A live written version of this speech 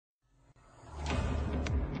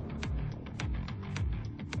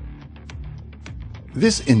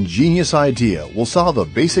This ingenious idea will solve a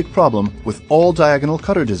basic problem with all diagonal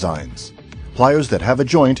cutter designs, pliers that have a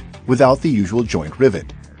joint without the usual joint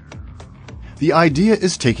rivet. The idea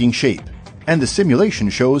is taking shape, and the simulation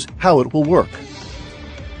shows how it will work.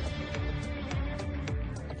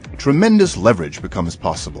 Tremendous leverage becomes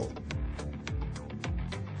possible.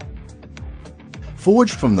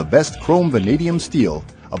 Forged from the best chrome vanadium steel,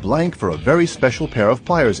 a blank for a very special pair of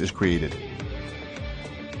pliers is created.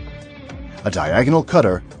 A diagonal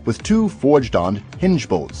cutter with two forged-on hinge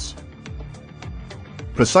bolts.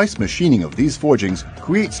 Precise machining of these forgings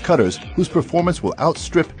creates cutters whose performance will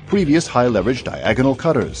outstrip previous high-leverage diagonal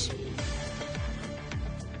cutters.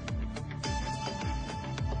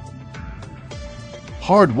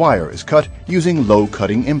 Hard wire is cut using low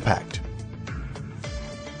cutting impact.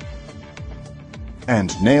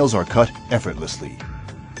 And nails are cut effortlessly.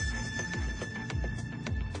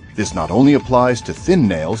 This not only applies to thin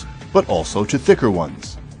nails, but also to thicker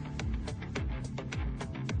ones.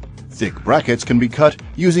 Thick brackets can be cut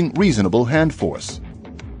using reasonable hand force.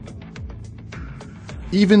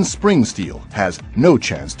 Even spring steel has no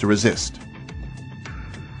chance to resist.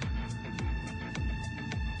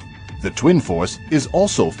 The TwinForce is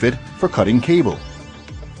also fit for cutting cable.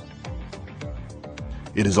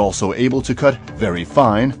 It is also able to cut very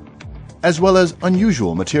fine, as well as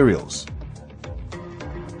unusual materials.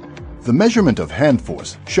 The measurement of hand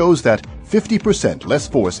force shows that 50% less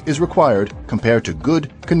force is required compared to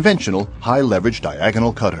good, conventional, high-leverage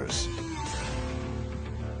diagonal cutters.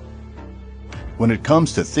 When it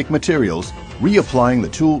comes to thick materials, reapplying the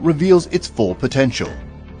tool reveals its full potential.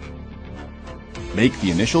 Make the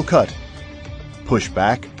initial cut, push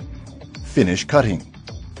back, finish cutting.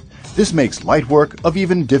 This makes light work of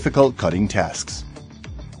even difficult cutting tasks.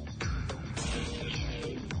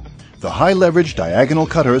 The high-leverage diagonal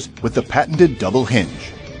cutters with the patented double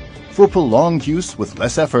hinge, for prolonged use with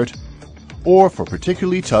less effort, or for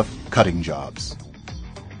particularly tough cutting jobs.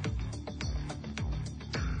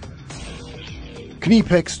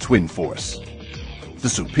 KNIPEX TwinForce, the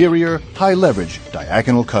superior high-leverage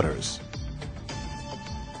diagonal cutters.